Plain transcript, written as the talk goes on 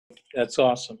That's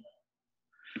awesome.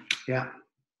 Yeah.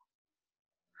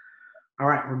 All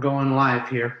right, we're going live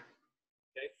here.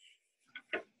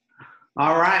 Okay.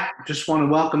 All right, just want to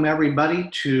welcome everybody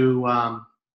to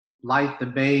Light the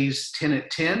Bay's 10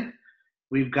 at 10.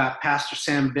 We've got Pastor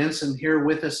Sam Benson here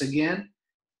with us again,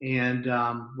 and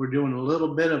we're doing a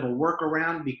little bit of a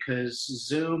workaround because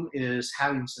Zoom is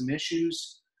having some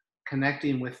issues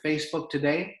connecting with Facebook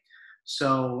today.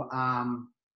 So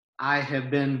I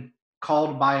have been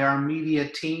called by our media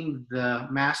team the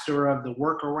master of the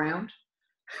workaround.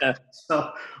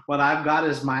 So what I've got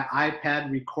is my iPad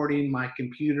recording my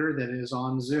computer that is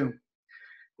on Zoom.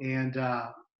 And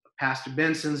Pastor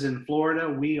Benson's in Florida.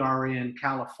 We are in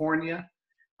California.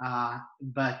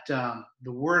 But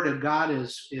the Word of God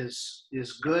is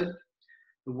good.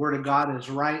 The Word of God is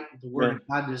right. The Word of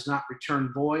God does not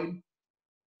return void.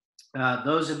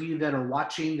 Those of you that are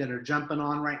watching, that are jumping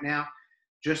on right now,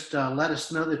 just let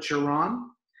us know that you're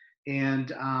on. And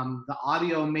the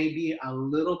audio may be a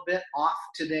little bit off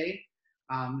today.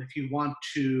 If you want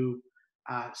to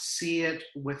see it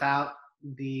without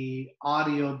the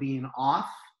audio being off,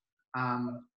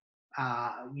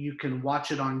 you can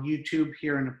watch it on YouTube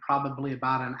here in probably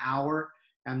about an hour,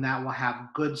 and that will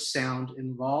have good sound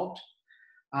involved.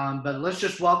 But let's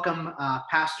just welcome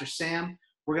Pastor Sam.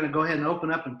 We're going to go ahead and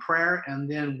open up in prayer, and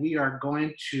then we are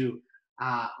going to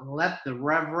let the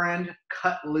Reverend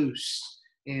cut loose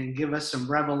and give us some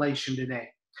revelation today.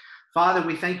 Father,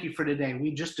 we thank you for today.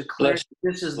 We just declare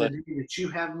this is the day that you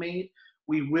have made.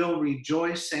 We will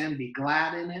rejoice and be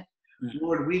glad in it.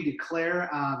 Lord, we declare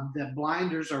that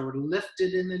blinders are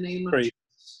lifted in the name of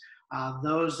Jesus.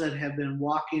 Those that have been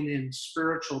walking in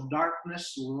spiritual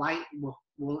darkness, light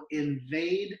will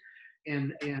invade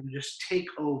and just take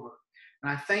over.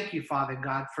 And I thank you, Father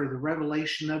God, for the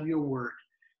revelation of your word.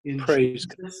 In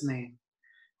Jesus' name,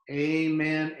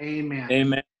 amen, amen.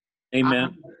 Amen.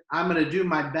 Amen. I'm going to do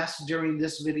my best during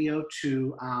this video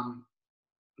to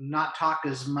not talk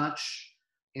as much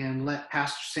and let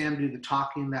Pastor Sam do the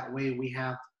talking. That way we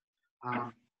have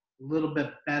a little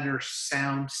bit better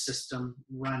sound system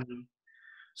running.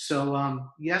 So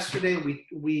yesterday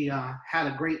we had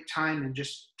a great time in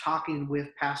just talking with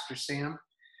Pastor Sam.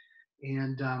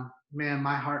 And man,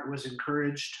 my heart was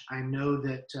encouraged. I know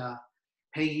that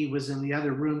Peggy was in the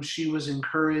other room. She was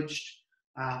encouraged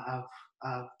of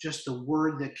just the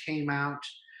word that came out.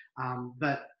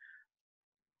 But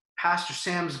Pastor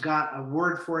Sam's got a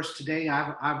word for us today.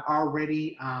 I've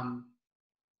already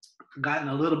gotten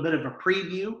a little bit of a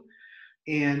preview.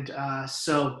 And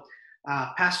so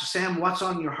Pastor Sam, what's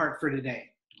on your heart for today?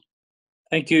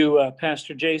 Thank you,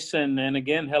 Pastor Jason. And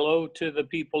again, hello to the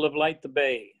people of Light the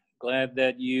Bay. Glad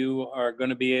that you are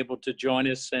going to be able to join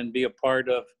us and be a part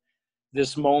of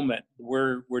this moment.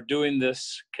 We're doing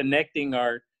this, connecting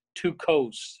our two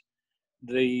coasts,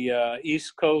 the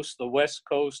East Coast, the West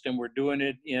Coast, and we're doing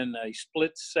it in a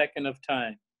split second of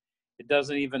time. It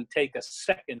doesn't even take a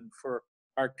second for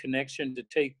our connection to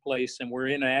take place, and we're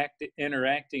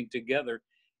interacting together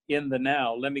in the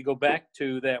now. Let me go back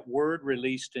to that word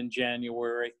released in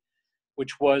January,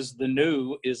 which was the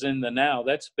new is in the now.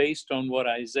 That's based on what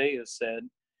Isaiah said.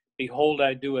 Behold,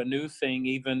 I do a new thing,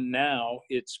 even now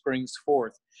it springs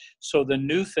forth. So the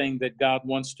new thing that God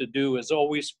wants to do is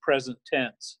always present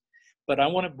tense. But I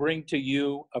want to bring to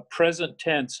you a present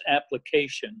tense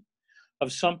application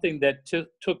of something that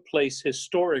took place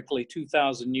historically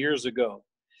 2,000 years ago.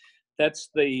 That's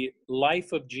the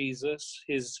life of Jesus,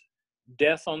 his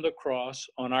death on the cross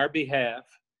on our behalf,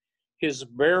 his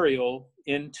burial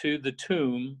into the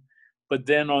tomb, but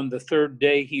then on the third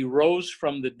day he rose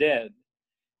from the dead.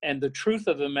 And the truth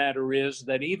of the matter is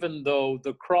that even though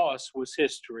the cross was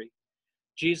history,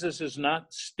 Jesus is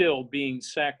not still being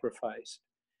sacrificed.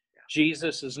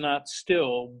 Jesus is not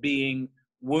still being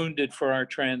wounded for our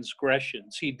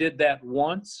transgressions. He did that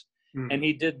once, and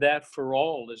he did that for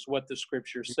all, is what the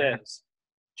scripture says.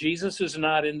 Jesus is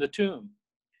not in the tomb.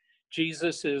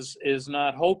 Jesus is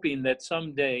not hoping that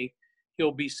someday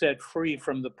he'll be set free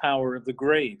from the power of the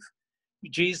grave.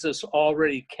 Jesus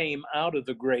already came out of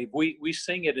the grave. We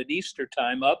sing it at Easter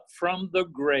time, up from the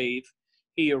grave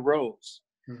he arose.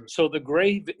 So the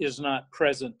grave is not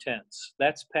present tense,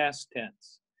 that's past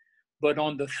tense. But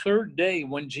on the third day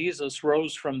when Jesus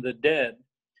rose from the dead,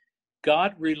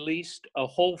 God released a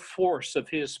whole force of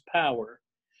his power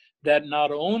that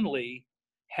not only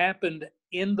happened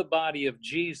in the body of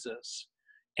Jesus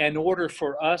in order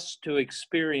for us to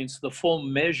experience the full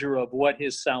measure of what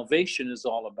his salvation is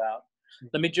all about.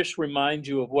 Let me just remind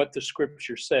you of what the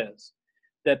scripture says.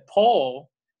 That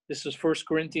Paul, this is 1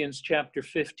 Corinthians chapter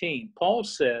 15, Paul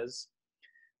says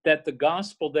that the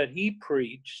gospel that he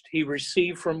preached, he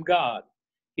received from God.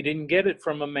 He didn't get it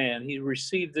from a man. He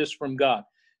received this from God.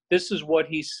 This is what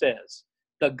he says.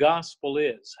 The gospel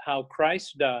is how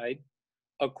Christ died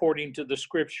according to the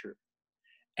scripture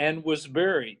and was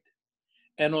buried.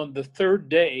 And on the third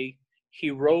day, he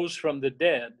rose from the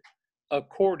dead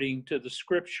according to the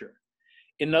scripture.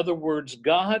 In other words,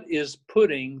 God is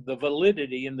putting the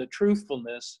validity and the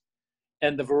truthfulness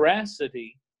and the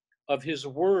veracity of his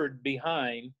word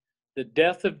behind the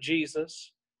death of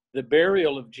Jesus, the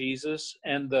burial of Jesus,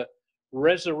 and the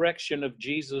resurrection of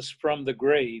Jesus from the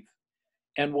grave.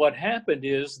 And what happened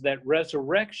is that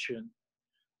resurrection,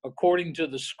 according to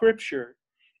the scripture,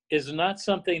 is not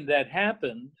something that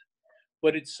happened,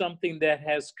 but it's something that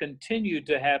has continued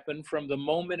to happen from the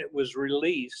moment it was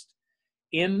released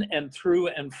in and through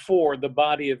and for the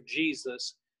body of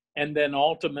Jesus, and then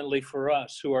ultimately for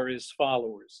us who are his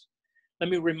followers. Let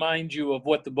me remind you of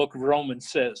what the book of Romans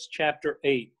says, chapter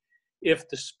 8. If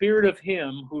the spirit of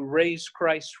him who raised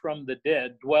Christ from the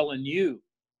dead dwells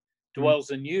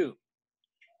in you,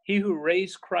 he who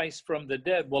raised Christ from the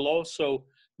dead will also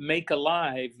make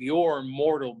alive your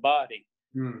mortal body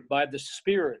by the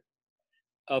Spirit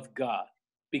of God,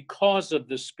 because of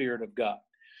the Spirit of God.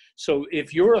 So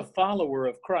if you're a follower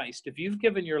of Christ, if you've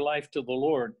given your life to the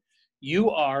Lord, you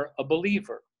are a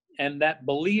believer. And that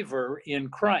believer in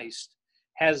Christ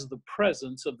has the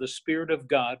presence of the Spirit of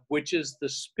God, which is the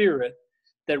Spirit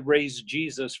that raised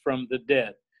Jesus from the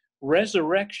dead.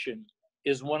 Resurrection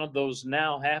is one of those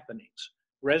now happenings.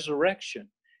 Resurrection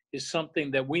is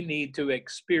something that we need to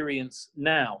experience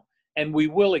now, and we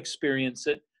will experience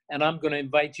it, and I'm going to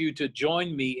invite you to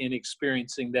join me in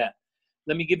experiencing that.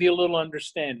 Let me give you a little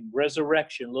understanding.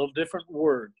 Resurrection, a little different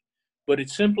word, but it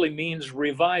simply means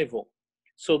revival.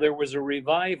 So there was a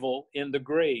revival in the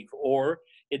grave, or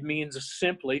it means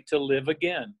simply to live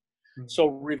again. So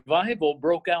revival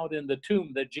broke out in the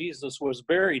tomb that Jesus was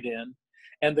buried in,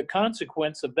 and the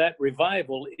consequence of that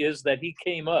revival is that he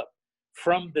came up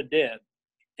from the dead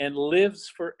and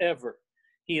lives forever.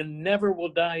 He never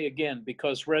will die again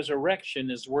because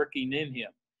resurrection is working in him.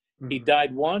 He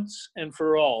died once and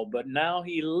for all, but now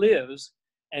he lives,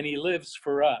 and he lives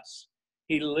for us.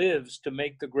 He lives to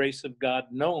make the grace of God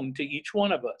known to each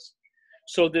one of us.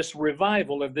 So this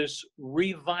revival, or this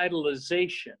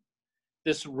revitalization,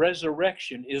 this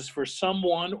resurrection is for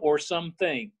someone or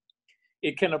something.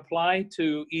 It can apply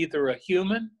to either a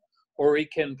human, or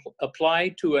it can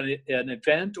apply to an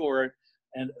event or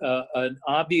an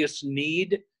obvious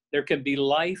need. There can be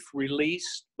life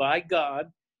released by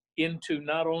God into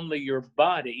not only your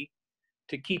body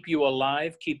to keep you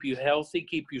alive, keep you healthy,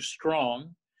 keep you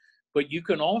strong, but you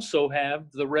can also have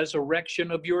the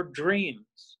resurrection of your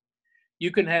dreams. You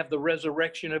can have the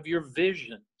resurrection of your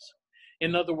visions.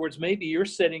 In other words, maybe you're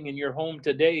sitting in your home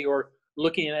today or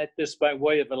looking at this by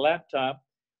way of a laptop,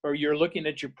 or you're looking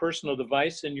at your personal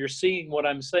device and you're seeing what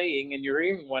I'm saying and you're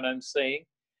hearing what I'm saying,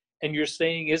 and you're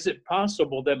saying, is it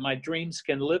possible that my dreams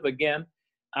can live again?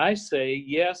 I say,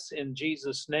 yes, in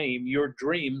Jesus' name, your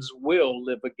dreams will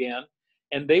live again,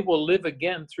 and they will live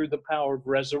again through the power of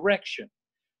resurrection,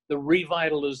 the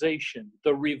revitalization,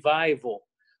 the revival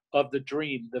of the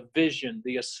dream, the vision,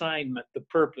 the assignment, the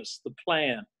purpose, the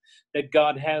plan that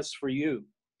God has for you.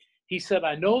 He said,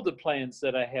 I know the plans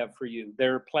that I have for you.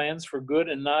 There are plans for good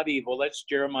and not evil. That's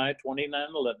Jeremiah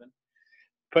 29:11.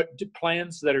 But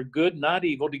plans that are good, not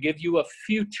evil, to give you a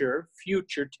future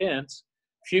tense,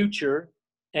 future,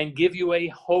 and give you a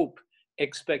hope,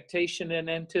 expectation, and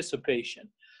anticipation.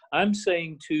 I'm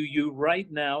saying to you right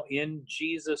now in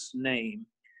Jesus' name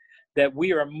that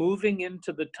we are moving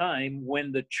into the time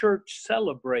when the church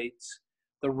celebrates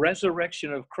the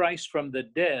resurrection of Christ from the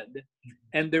dead,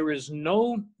 and there is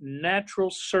no natural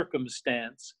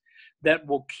circumstance that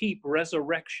will keep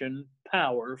resurrection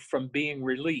power from being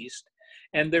released,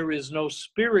 and there is no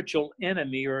spiritual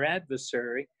enemy or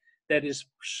adversary that is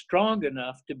strong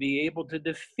enough to be able to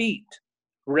defeat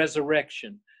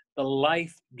resurrection, the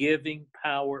life-giving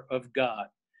power of God.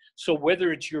 So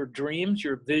whether it's your dreams,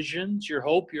 your visions, your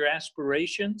hope, your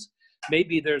aspirations,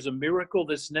 maybe there's a miracle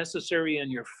that's necessary in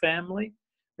your family.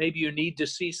 Maybe you need to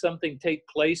see something take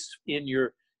place in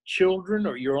your children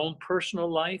or your own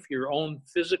personal life, your own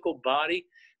physical body.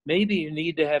 Maybe you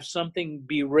need to have something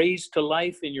be raised to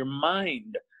life in your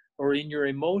mind or in your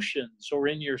emotions or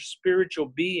in your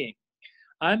spiritual being.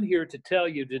 I'm here to tell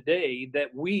you today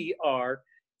that we are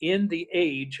in the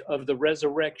age of the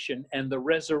resurrection, and the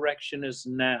resurrection is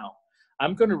now.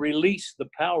 I'm going to release the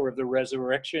power of the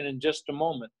resurrection in just a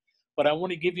moment, but I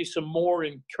want to give you some more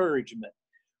encouragement.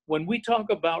 When we talk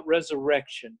about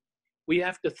resurrection, we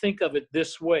have to think of it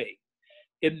this way,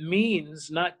 It means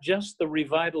not just the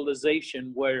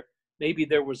revitalization where maybe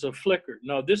there was a flicker.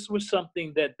 No, this was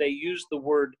something that they used the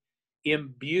word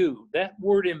imbue. That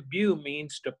word imbue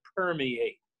means to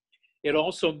permeate. It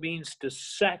also means to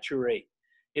saturate.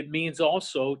 It means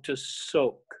also to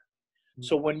soak.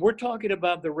 So when we're talking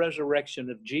about the resurrection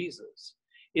of Jesus,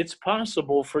 it's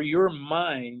possible for your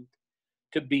mind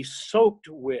to be soaked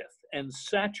with and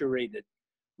saturated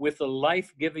with the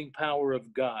life-giving power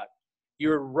of God.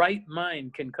 Your right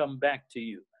mind can come back to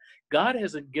you. God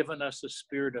hasn't given us a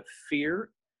spirit of fear,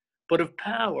 but of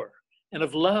power and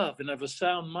of love and of a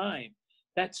sound mind.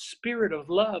 That spirit of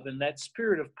love and that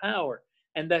spirit of power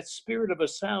and that spirit of a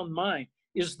sound mind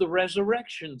is the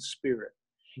resurrection spirit.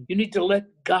 You need to let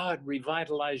God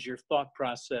revitalize your thought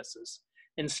processes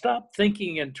and stop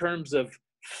thinking in terms of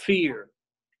fear.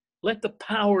 Let the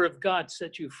power of God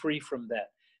set you free from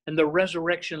that. And the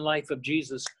resurrection life of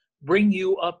Jesus bring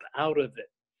you up out of it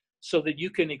so that you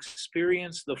can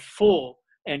experience the full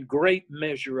and great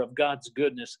measure of God's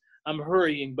goodness. I'm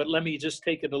hurrying, but let me just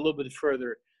take it a little bit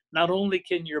further. Not only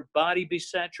can your body be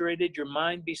saturated, your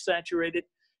mind be saturated,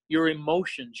 your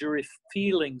emotions, your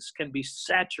feelings can be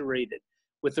saturated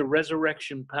with the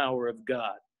resurrection power of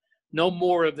God. No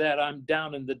more of that, I'm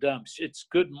down in the dumps. It's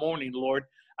good morning, Lord.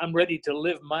 I'm ready to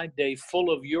live my day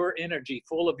full of your energy,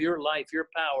 full of your life, your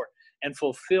power, and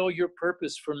fulfill your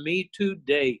purpose for me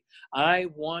today. I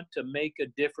want to make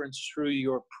a difference through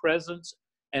your presence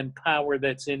and power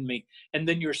that's in me. And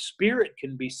then your spirit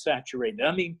can be saturated.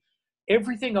 I mean,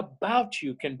 everything about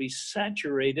you can be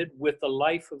saturated with the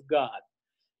life of God.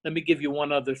 Let me give you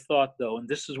one other thought, though, and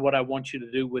this is what I want you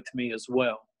to do with me as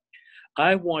well.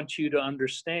 I want you to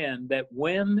understand that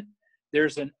when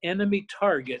there's an enemy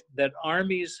target that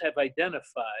armies have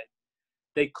identified,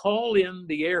 they call in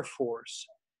the Air Force,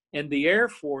 and the Air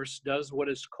Force does what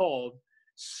is called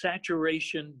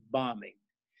saturation bombing.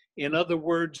 In other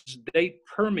words, they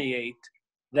permeate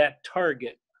that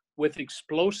target with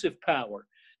explosive power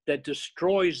that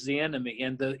destroys the enemy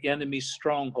and the enemy's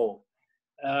stronghold.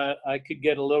 I could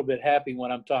get a little bit happy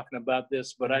when I'm talking about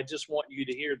this, but I just want you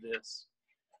to hear this.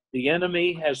 The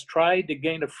enemy has tried to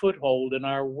gain a foothold in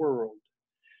our world.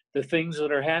 The things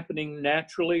that are happening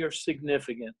naturally are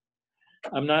significant.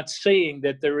 I'm not saying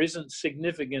that there isn't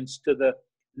significance to the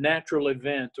natural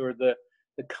event or the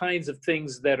kinds of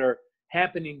things that are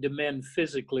happening to men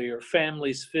physically or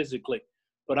families physically,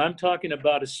 but I'm talking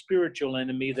about a spiritual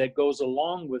enemy that goes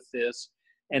along with this,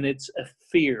 and it's a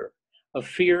fear of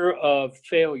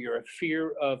failure, a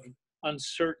fear of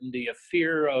uncertainty, a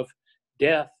fear of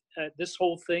death. This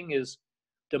whole thing is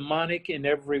demonic in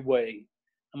every way.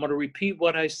 I'm going to repeat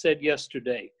what I said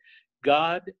yesterday.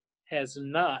 God has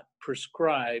not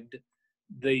prescribed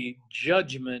the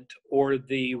judgment or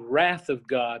the wrath of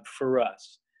God for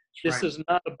us. This is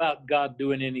not about God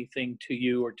doing anything to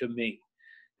you or to me.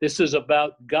 This is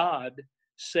about God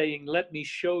saying, let me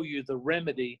show you the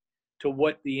remedy to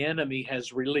what the enemy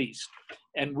has released.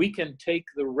 And we can take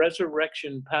the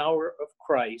resurrection power of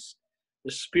Christ,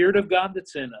 the Spirit of God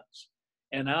that's in us,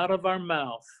 and out of our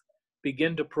mouth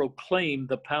begin to proclaim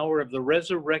the power of the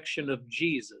resurrection of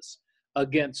Jesus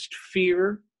against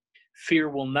fear. Fear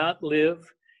will not live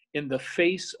in the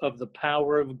face of the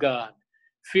power of God.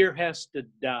 Fear has to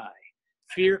die.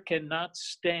 Fear cannot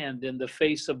stand in the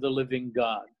face of the living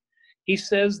God. He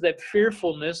says that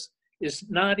fearfulness is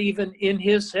not even in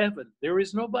his heaven. There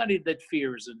is nobody that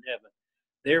fears in heaven.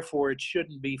 Therefore, it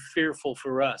shouldn't be fearful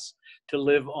for us to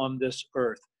live on this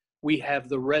earth. We have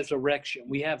the resurrection.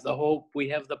 We have the hope. We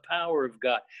have the power of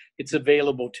God. It's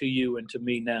available to you and to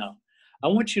me now. I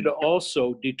want you to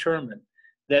also determine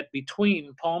that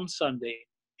between Palm Sunday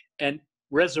and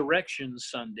Resurrection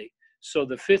Sunday, so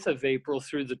the 5th of April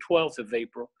through the 12th of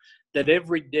April, that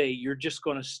every day you're just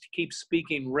going to keep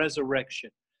speaking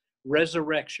resurrection,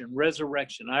 resurrection,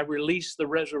 resurrection. I release the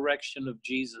resurrection of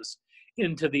Jesus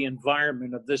into the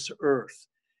environment of this earth.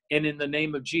 And in the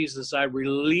name of Jesus, I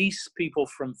release people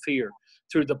from fear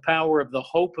through the power of the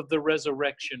hope of the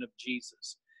resurrection of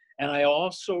Jesus. And I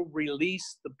also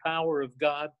release the power of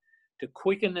God to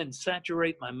quicken and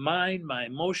saturate my mind, my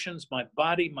emotions, my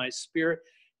body, my spirit,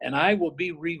 and I will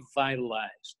be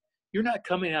revitalized. You're not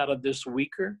coming out of this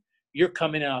weaker. You're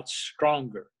coming out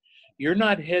stronger. You're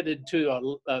not headed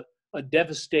to a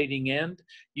devastating end.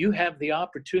 You have the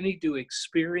opportunity to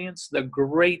experience the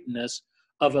greatness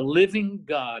of a living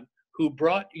God who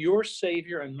brought your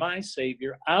Savior and my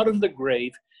Savior out of the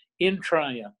grave in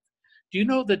triumph. Do you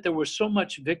know that there was so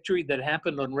much victory that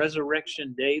happened on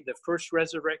Resurrection Day, the first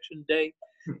Resurrection Day,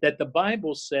 that the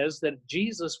Bible says that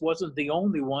Jesus wasn't the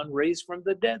only one raised from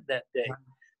the dead that day?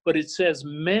 but it says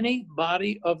many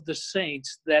body of the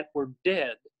saints that were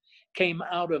dead came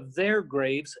out of their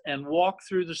graves and walked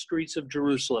through the streets of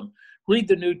Jerusalem. Read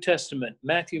the New Testament,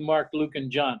 Matthew, Mark, Luke,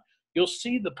 and John. You'll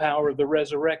see the power of the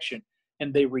resurrection.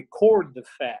 And they record the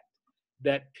fact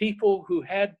that people who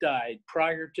had died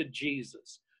prior to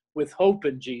Jesus, with hope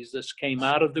in Jesus, came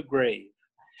out of the grave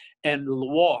and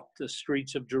walked the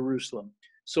streets of Jerusalem.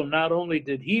 So not only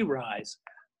did he rise,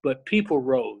 but people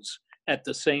rose at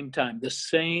the same time. The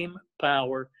same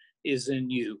power is in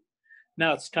you.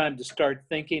 Now it's time to start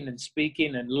thinking and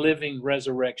speaking and living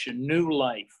resurrection, new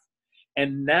life.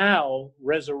 And now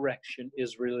resurrection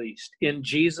is released in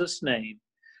Jesus' name.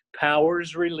 Power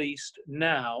is released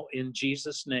now in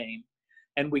Jesus' name.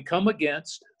 And we come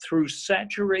against, through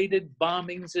saturated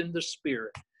bombings in the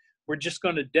spirit, we're just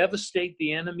going to devastate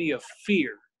the enemy of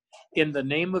fear in the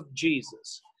name of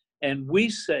Jesus. And we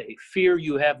say, fear,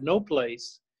 you have no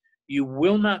place. You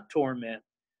will not torment.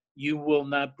 You will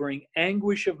not bring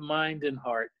anguish of mind and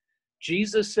heart.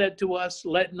 Jesus said to us,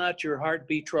 let not your heart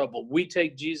be troubled. We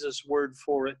take Jesus' word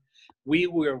for it. We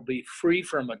will be free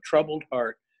from a troubled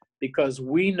heart because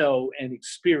we know and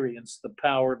experience the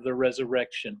power of the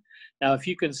resurrection. Now, if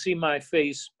you can see my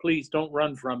face, please don't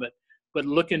run from it, but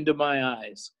look into my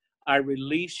eyes. I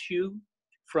release you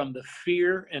from the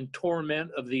fear and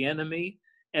torment of the enemy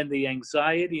and the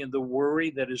anxiety and the worry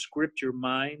that has gripped your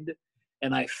mind.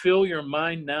 And I fill your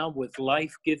mind now with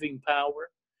life-giving power,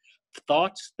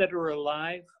 thoughts that are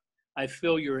alive. I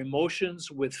fill your emotions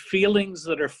with feelings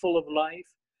that are full of life.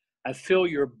 I fill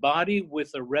your body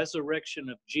with the resurrection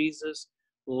of Jesus,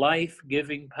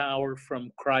 life-giving power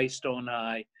from Christ on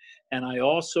high. And I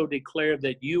also declare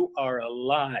that you are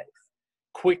alive,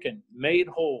 quickened, made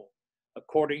whole,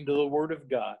 according to the word of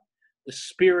God. The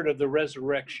spirit of the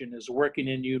resurrection is working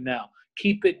in you now.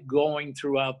 Keep it going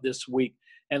throughout this week.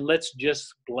 And let's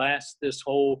just blast this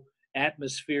whole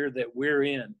atmosphere that we're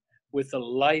in with a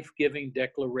life-giving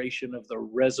declaration of the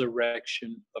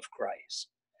resurrection of Christ.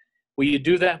 Will you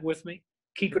do that with me?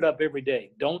 Keep it up every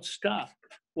day. Don't stop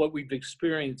what we've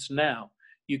experienced now.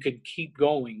 You can keep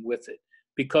going with it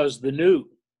because the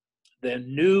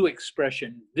new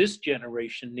expression this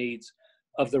generation needs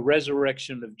of the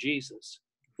resurrection of Jesus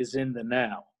is in the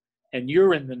now. And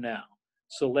you're in the now.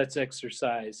 So let's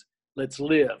exercise, let's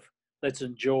live, let's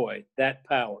enjoy that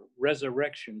power,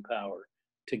 resurrection power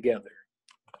together.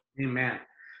 Amen.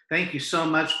 Thank you so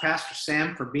much, Pastor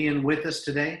Sam, for being with us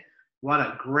today. What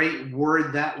a great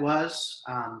word that was.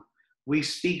 We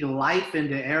speak life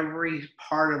into every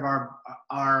part of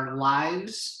our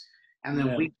lives, and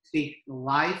then we speak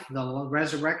life, the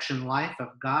resurrection life of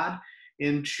God,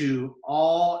 into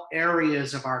all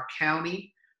areas of our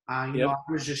county. I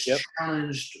was just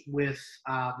challenged with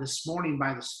this morning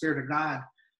by the Spirit of God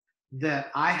that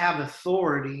I have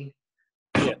authority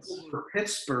over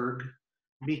Pittsburgh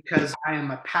because I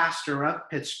am a pastor of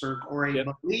Pittsburgh or a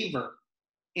believer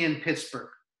in Pittsburgh.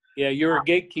 Yeah, you're a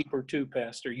gatekeeper too,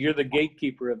 Pastor. You're the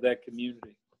gatekeeper of that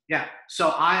community. Yeah, so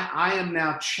I am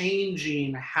now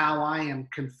changing how I am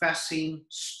confessing,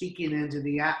 speaking into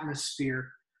the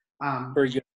atmosphere. Very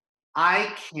good.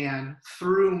 I can,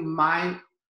 through my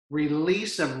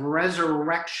release of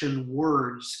resurrection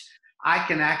words, I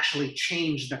can actually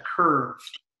change the curve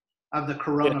of the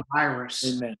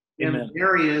coronavirus in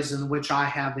areas in which I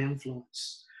have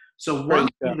influence. So one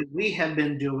thing that we have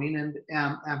been doing,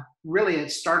 and really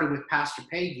it started with Pastor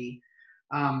Peggy,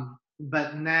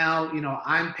 but now,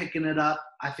 I'm picking it up.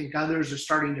 I think others are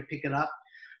starting to pick it up,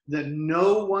 that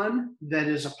no one that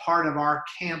is a part of our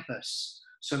campus,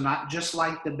 so not just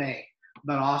Light the Bay,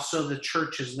 but also the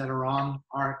churches that are on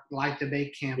our Light the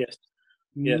Bay campus,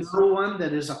 no one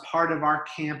that is a part of our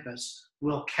campus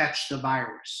will catch the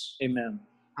virus. Amen.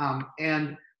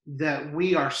 And that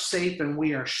we are safe and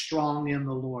we are strong in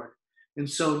the Lord. And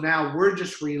so now we're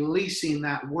just releasing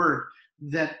that word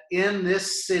that in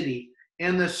this city,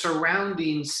 in the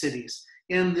surrounding cities,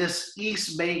 in this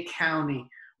East Bay County,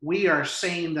 we are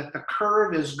saying that the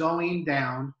curve is going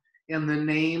down in the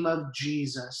name of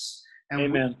Jesus.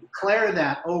 And we declare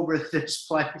that over this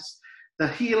place. The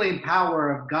healing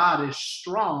power of God is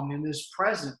strong and is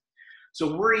present.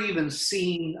 So we're even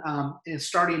seeing and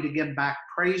starting to get back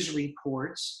praise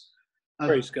reports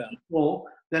of people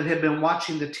that have been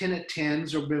watching the 10 at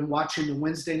 10s or been watching the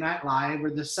Wednesday Night Live or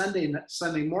the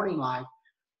Sunday Morning Live.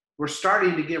 We're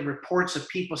starting to get reports of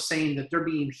people saying that they're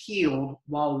being healed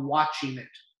while watching it.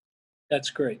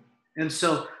 That's great. And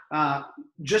so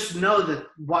just know that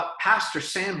what Pastor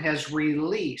Sam has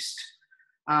released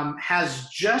has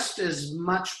just as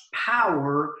much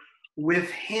power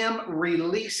with him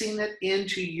releasing it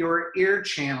into your ear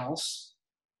channels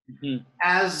Mhm.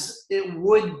 as it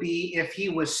would be if he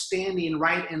was standing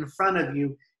right in front of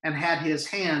you and had his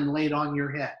hand laid on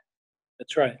your head.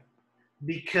 That's right.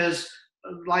 Because,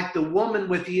 like the woman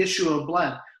with the issue of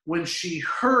blood, when she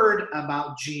heard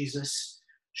about Jesus,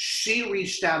 she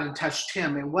reached out and touched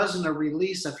him. It wasn't a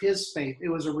release of his faith, it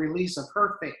was a release of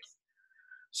her faith.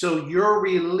 So your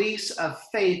release of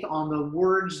faith on the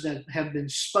words that have been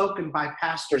spoken by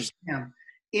Pastor Sam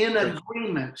in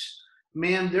agreement,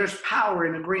 man, there's power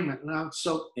in agreement. Now,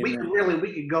 so we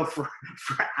could go for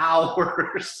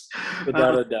hours.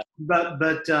 Without a doubt.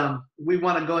 But we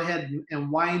want to go ahead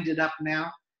and wind it up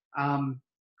now.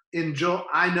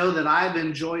 I know that I've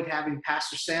enjoyed having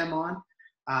Pastor Sam on.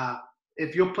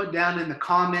 If you'll put down in the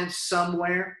comments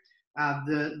somewhere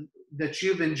that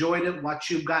you've enjoyed it, what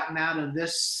you've gotten out of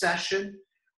this session.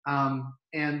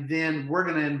 And then we're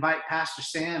going to invite Pastor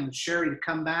Sam and Sherry to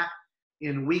come back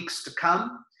in weeks to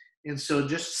come. And so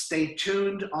just stay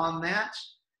tuned on that.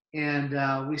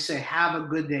 And we say, have a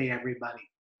good day, everybody.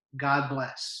 God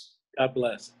bless. God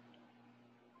bless.